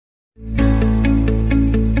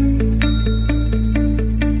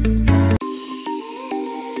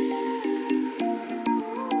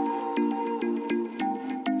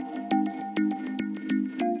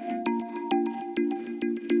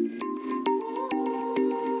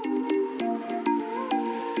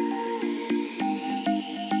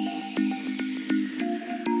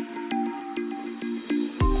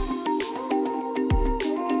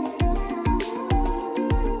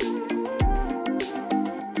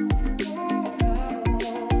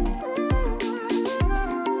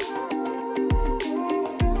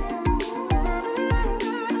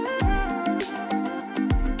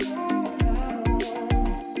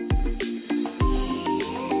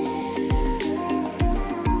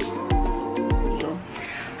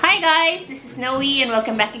guys, this is Nowie and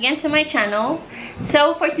welcome back again to my channel.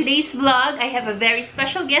 So for today's vlog, I have a very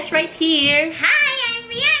special guest right here. Hi, I'm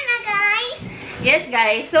Brianna, guys. Yes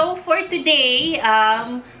guys, so for today,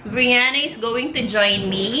 Brianna is going to join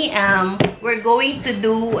me. We're going to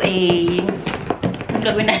do a... Ano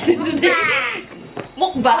gawin natin today?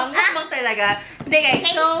 Mukbang talaga. Hindi guys,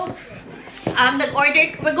 so...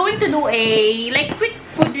 we're going to do a like quick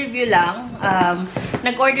food review lang.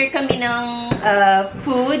 Nag-order kami ng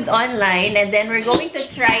food online and then we're going to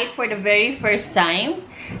try it for the very first time.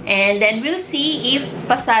 And then we'll see if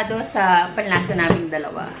pasado sa panlasa naming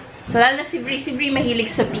dalawa. So lalo na si Bri mahilig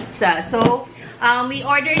sa pizza. So we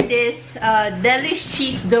ordered this Delish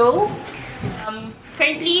Cheese Dough.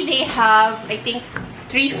 Currently they have I think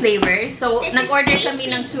 3 flavors. So nag-order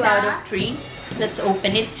kami ng 2 out of 3. Let's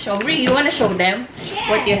open it. So, you want to show them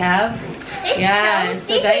what you have?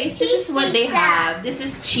 So guys, this is what they have. This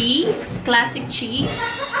is cheese, classic cheese.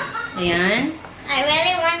 Ayan. I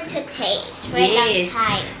really want to taste. Yes.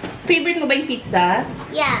 Favorite mo ba yung pizza?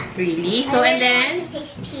 Yeah. Really? So, and then,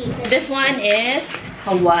 this one is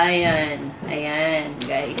Hawaiian. Ayan,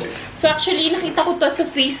 guys. So, actually, nakita ko to sa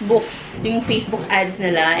Facebook. Yung Facebook ads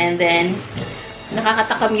nila. And then,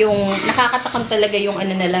 nakakatakam talaga yung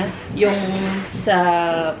ano nila, yung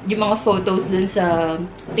mga photos dun sa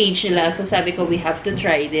page nila. So sabi ko, we have to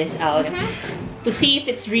try this out to see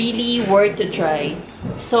if it's really worth to try.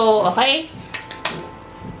 So, okay.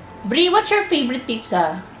 Bri, what's your favorite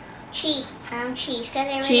pizza? Cheese. Cheese?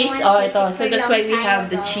 Oh, ito. So that's why we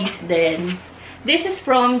have the cheese then. This is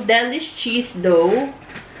from Delish Cheese Dough.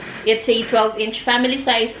 It's a 12-inch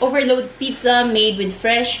family-size overload pizza made with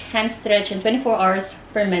fresh, hand-stretched, and 24 hours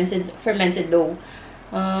fermented dough.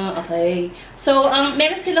 Okay. So,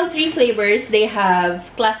 meron silang 3 flavors. They have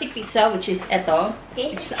classic pizza, which is ito.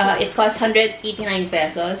 It costs 189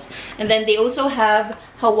 pesos. And then they also have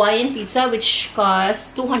Hawaiian pizza, which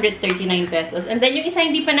costs 239 pesos. And then yung isa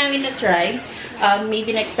hindi pa namin na-try,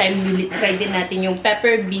 maybe next time try din natin yung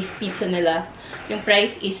pepper beef pizza nila. Yung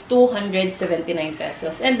price is 279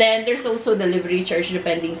 pesos. And then, there's also delivery charge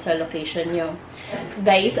depending sa location nyo.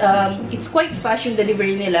 Guys, it's quite fast yung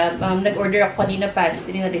delivery nila. Nag-order ako kanina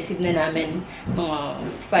past, na-receive na namin mga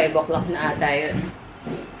 5 o'clock na ata yun.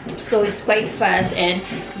 So, it's quite fast and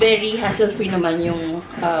very hassle-free naman yung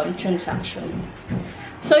transaction.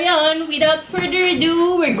 So, yun, without further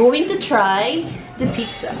ado, we're going to try the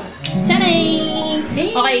pizza. Taday!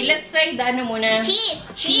 Okay, let's try the ano muna.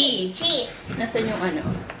 Cheese. Nasaan yung ano?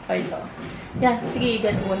 Ito. Yeah, sige,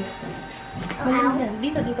 get one.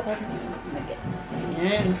 Dito ka.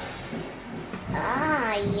 Ayan.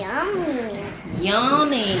 Yummy.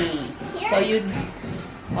 Yummy. So,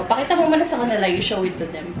 pakita mo muna sa kanila. You show it to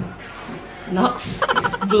them. Nox.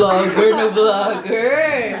 Vlogger na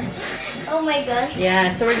vlogger. Oh my gosh.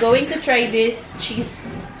 Yeah, so we're going to try this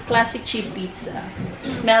classic cheese pizza.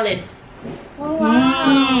 Smell it. Oh,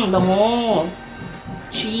 wow. Bango.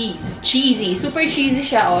 Cheesy. Super cheesy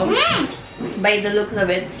siya, oh. By the looks of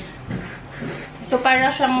it. So,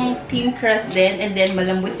 para siyang thin crust din. And then,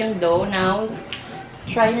 malambot yung dough. Now,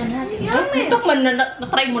 try na natin. Yummy.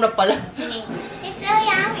 Na-try mo na pala. It's so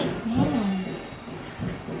yummy.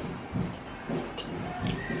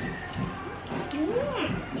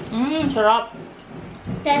 Sarap.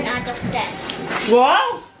 10 out of 10.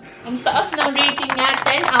 Wow! Ang taas ng rating niya.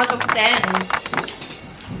 10 out of 10.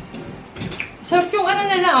 Sarap yung ano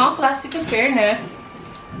nila, oh. Classic in fairness.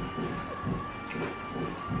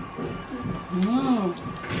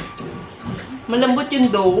 Malambot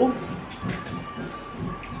yung dough.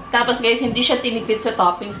 Tapos guys, hindi siya tinipid sa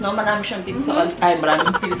toppings, no? Marami siyang pizza on top. Ay,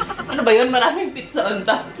 maraming pizza. Ano ba yun? Maraming pizza on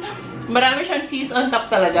top. Marami siyang cheese on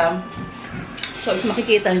top talaga. So, if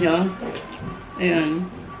makikita nyo, ayan.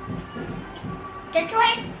 That's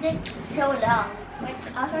why it's so long. It's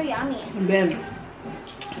also yummy. Ben.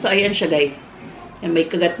 So, ayan siya guys. Ayan, may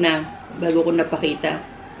kagat na bago ko napakita.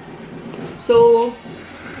 So,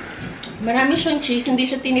 marami siyang cheese, hindi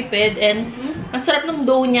siya tinipid, and ang sarap ng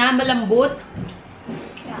dough niya, malambot.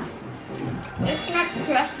 Yeah. It's not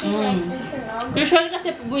crusty like the sunog. Usually kasi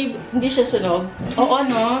hindi siya sunog. Oo,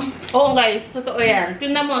 no? Oo guys, totoo yan.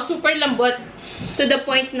 Tingnan mo, super lambot. To the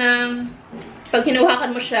point na pag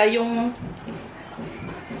hinawakan mo siya, yung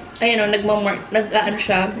ayan o, nag-ano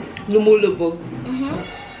siya, lumulubog.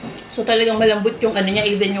 So talagang malambot yung ano niya,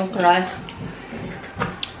 even yung crust.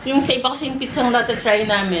 Yung sa iba kasi yung pizza na try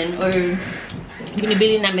namin or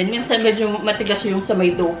binibili namin, minsan medyo matigas yung sa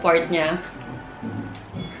may dough part niya.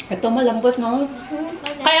 Ito malambot, no?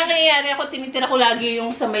 Kaya nangyayari ako, tinitira ko lagi yung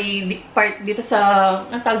sa may part dito sa,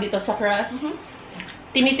 ang tawag dito sa crust.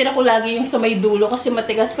 tinitira ko lagi yung sa may dulo kasi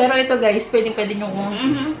matigas. Pero ito guys, pwede nyo kung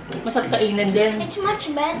masarap kainin din. It's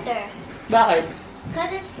much better. Bakit?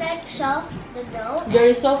 Because it's like soft, the dough.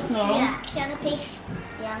 Very soft, no? Yeah, it tastes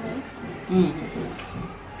yummy.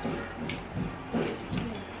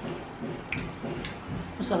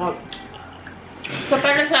 Masarap. So,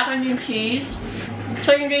 para sa akin yung cheese.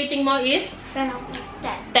 So, yung rating mo is? 10 over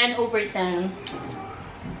 10. 10 over 10.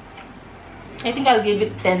 I think I'll give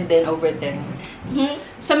it 10 then over 10.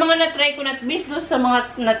 Sa mga na-try ko na, based doon sa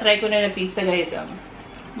mga na-try ko na pizza guys,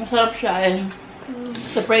 masarap siya. And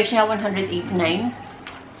sa price niya, 189.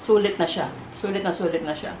 Sulit na siya. Sulit na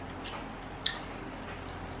siya.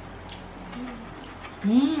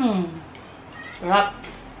 Sarap.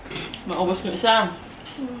 Maubos mo isa.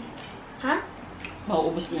 Huh?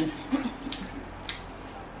 Maubos mo isa.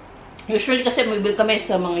 Usually kasi mabil kami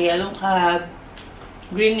sa mga yellow cab,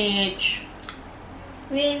 Greenwich,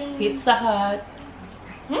 Pizza Hut.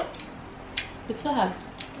 Pizza Hut.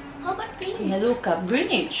 How about Greenwich? Yellow cab,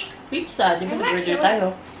 Greenwich. Pizza, di ba nag-order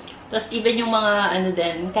tayo? Tapos even yung mga ano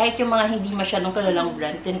din, kahit yung mga hindi masyadong kalalang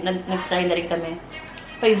brand, nag-try na rin kami.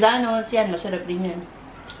 Paisanos, yan, masarap din yan.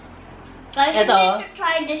 Guys, you need to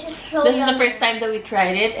try this. It's so This is the first time that we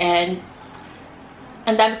tried it, and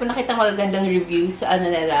ang dami ko nakita magagandang reviews sa ano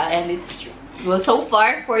nila, and it's well, so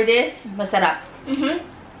far for this, masarap.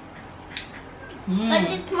 But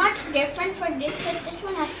it's much different for this, because this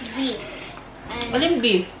one has beef. And Alin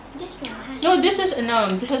beef? this one has No,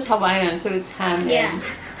 this is Hawaiian, so it's ham and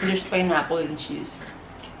there's pineapple and cheese.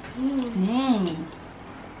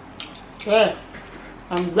 Okay,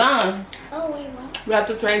 I'm done. Oh, wait, what? We have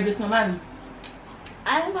to try this naman.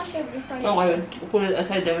 I'm not sure before you. Okay, put it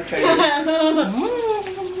aside and try it.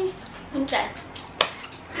 Okay.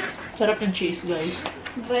 Sarap ng cheese, guys.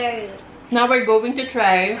 Very. Now we're going to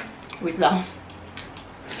try. Wait lang.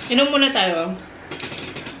 Inom muna tayo.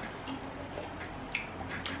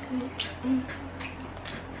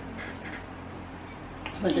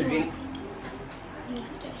 What the drink?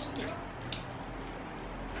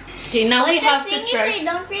 Okay, now we have to try. I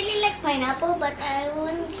don't really like pineapple, but I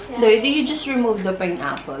want to try. No, you just remove the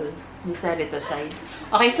pineapple. You set it aside.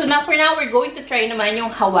 Okay, so now for now, we're going to try naman yung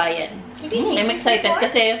Hawaiian. I'm excited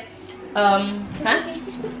kasi, Have you tasted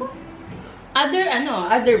this before?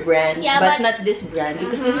 Other brand, Yeah, but but not this brand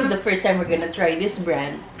because this is the first time we're gonna try this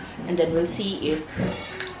brand, and then we'll see if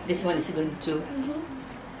this one is good too.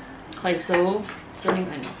 Okay, so yung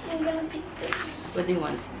ano? I'm gonna pick this. What do you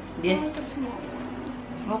want? This? I want the small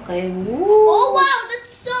one. Okay. Woo. Oh wow,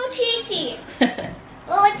 that's so cheesy.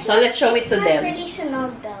 Oh, it's So let's show it to them. Pretty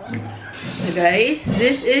snug though. So guys,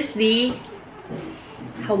 this is the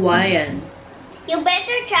Hawaiian. You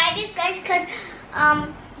better try this, guys, because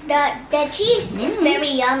the cheese is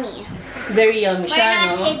very yummy. Very yummy We're siya,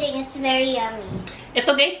 not no? kidding, it's very yummy.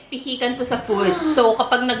 Ito guys, pihikan po sa food. So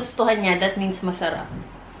kapag nagustuhan niya, that means masarap.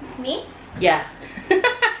 Me? Yeah.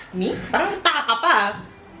 Me? Parang taka ka pa.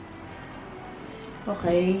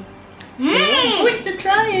 Okay. So, wait to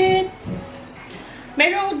try it.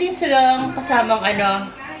 Meron din silang kasamang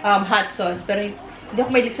hot sauce. Pero hindi ako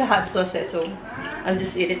mahilig sa hot sauce eh. So, I'll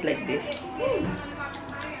just eat it like this.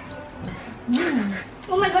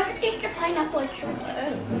 Oh my god, it tastes the pineapple. It's so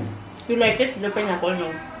good. You like it? The pineapple,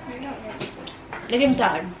 no? I don't know. Lagay mo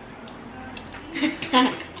sa akin.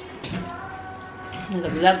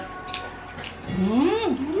 Nalaglag.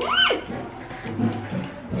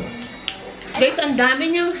 Guys, ang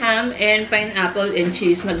dami niyang ham and pineapple and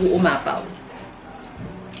cheese nag-uumapaw.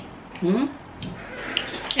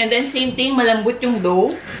 And then same thing, malambot yung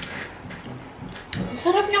dough.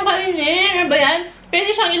 Sarap niyang kainin. Ano ba yan?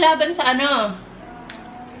 Pwede siyang ilaban sa ano.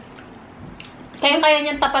 Kaya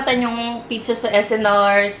niyang tapatan yung pizza sa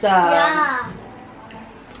SNR, sa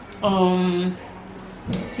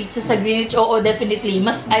pizza sa Greenwich. Oo, definitely.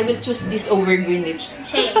 I will choose this over Greenwich.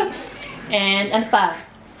 Same. And ano pa?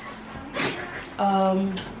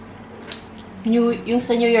 Yung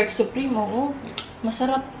sa New York Supreme, oo.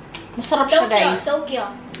 Masarap. Masarap siya, guys. Tokyo.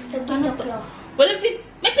 Ano to? Walang pizza.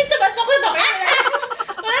 May pizza ba? Tokyo.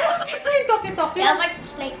 Ano pizza yung Tokyo? Yeah, but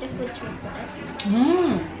it's like the food truck.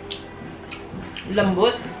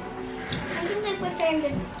 Lambot. I think I prefer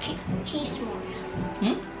the cheese more.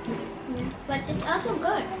 Yeah, but it's also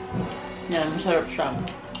good. Yeah, masarap siya.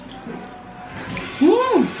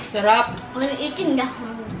 Sarap. I'm eating the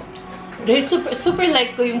ham. Super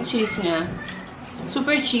like ko yung cheese niya.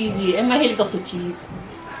 Super cheesy. Mahilig ako sa cheese.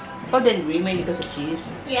 Pag din, mahilig ka sa cheese.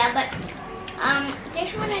 Yeah, but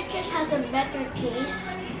this one it just has a better taste.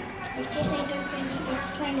 It's just I don't think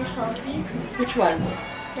it's kind of salty. Which one?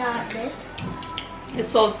 This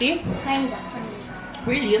It's salty? kind of for me.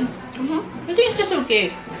 Really? I think it's just okay.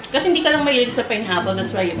 Kasi hindi ka lang mahilig sa pineapple,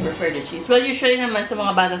 that's why you prefer the cheese. Well, usually naman sa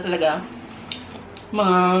mga bata talaga,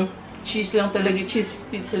 mga cheese lang talaga, cheese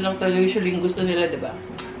pizza lang talaga usually yung gusto nila, diba?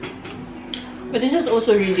 But this is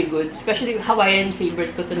also really good. Especially Hawaiian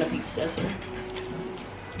favorite ko to na pizza. So.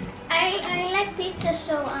 I like pizza,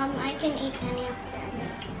 so I can eat any of them.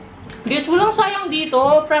 Guys, walang sayang dito.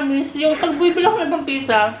 Promise, yung pagbibili ako ng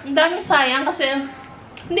pizza, ang daming sayang kasi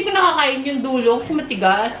hindi ko nakakain yung dulo kasi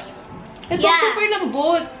matigas. Ito super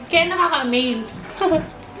lambot. Kaya nakaka-amaze.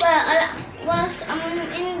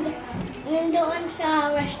 In doon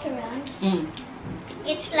sa restaurants,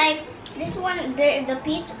 it's like this one, the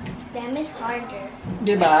pizza, them is harder.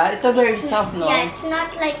 Diba? Ito very tough, no? Yeah, it's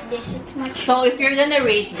not like this. It's much. So, if you're gonna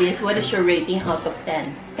rate this, what is your rating out of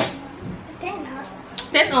 10? 10 also.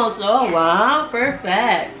 10 also? Yeah. Wow,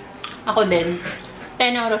 perfect. Ako din.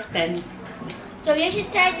 10 out of 10. So, you should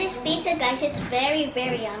try this pizza, guys. It's very,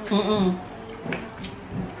 very yummy.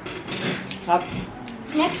 Up.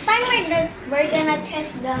 Next time, we're gonna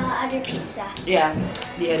test the other pizza. Yeah,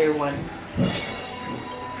 the other one.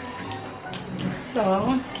 So,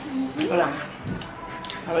 ito lang.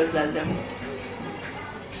 I will glad them.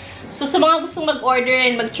 So, sa mga gustong mag-order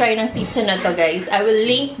and mag-try ng pizza na to, guys, I will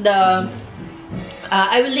link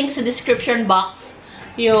sa description box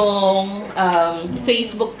yung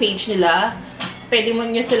Facebook page nila. Pwede mo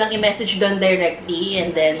nyo silang i-message doon directly,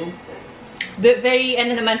 and then very,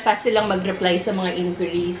 fast silang mag-reply sa mga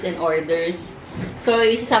inquiries and orders. So,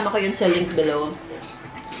 isasama ko yun sa link below.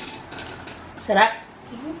 Sarap!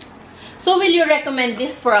 So, will you recommend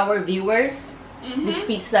this for our viewers? This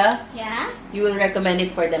pizza? Yeah. You will recommend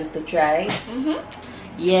it for them to try?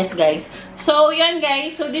 Yes, guys. So, yan,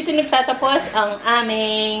 guys. So, dito nagtatapos ang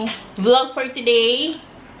aming vlog for today.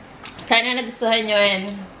 Sana nagustuhan nyo and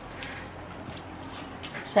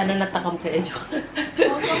sana natakam kayo.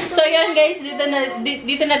 So, yan, guys.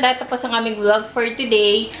 Dito na tatapos ang aming vlog for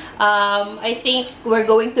today. I think we're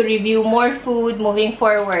going to review more food moving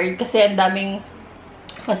forward kasi ang daming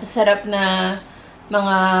masasarap na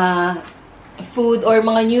mga food or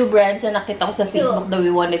mga new brands na nakita ko sa Facebook that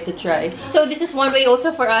we wanted to try. So, this is one way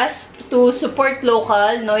also for us to support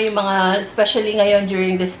local, no? Yung mga, especially ngayon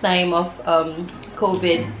during this time of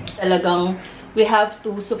COVID, talagang we have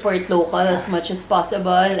to support local as much as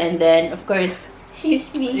possible. And then, of course,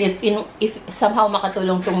 if somehow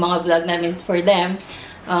makatulong tong mga vlog namin for them,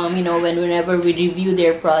 you know, whenever we review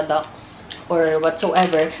their products or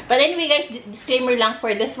whatsoever. But anyway, guys, disclaimer lang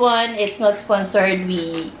for this one. It's not sponsored.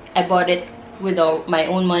 I bought it with my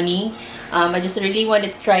own money. I just really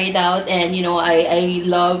wanted to try it out, and you know, I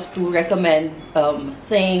love to recommend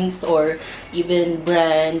things or even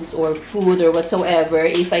brands or food or whatsoever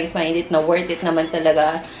if I find it na worth it naman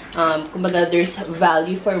talaga. Kumbaga, there's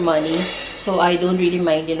value for money, so I don't really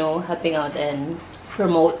mind, you know, helping out and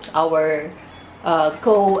promote our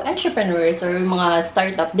co-entrepreneurs or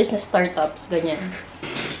mga business startups, ganyan.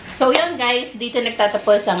 So, yan, guys, dito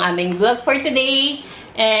nagtatapos ang aming vlog for today,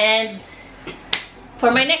 and for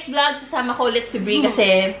my next vlog, sasama ko ulit si Brie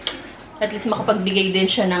kasi at least makapagbigay din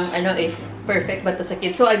siya ng if perfect ba to sa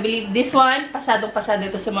kids. So, I believe this one, pasadong-pasado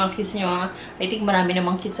ito sa mga kids nyo. I think marami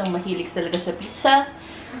namang kids ang mahilig talaga sa pizza.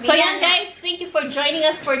 So, yan, guys. Thank you for joining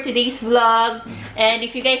us for today's vlog. And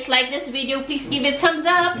if you guys like this video, please give it a thumbs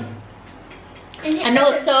up. And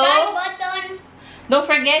also, button. Don't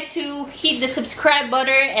forget to hit the subscribe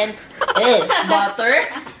button and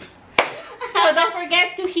So, don't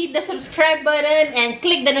forget to hit the subscribe button and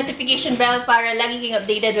click the notification bell para lagi kang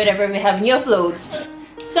updated whenever we have new uploads.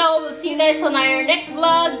 So, we'll see you guys on our next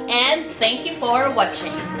vlog, and thank you for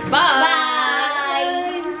watching. Bye!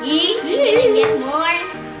 Bye! Eat and get more.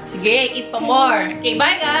 Sige, eat pa more. Okay,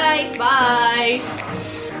 bye guys! Bye!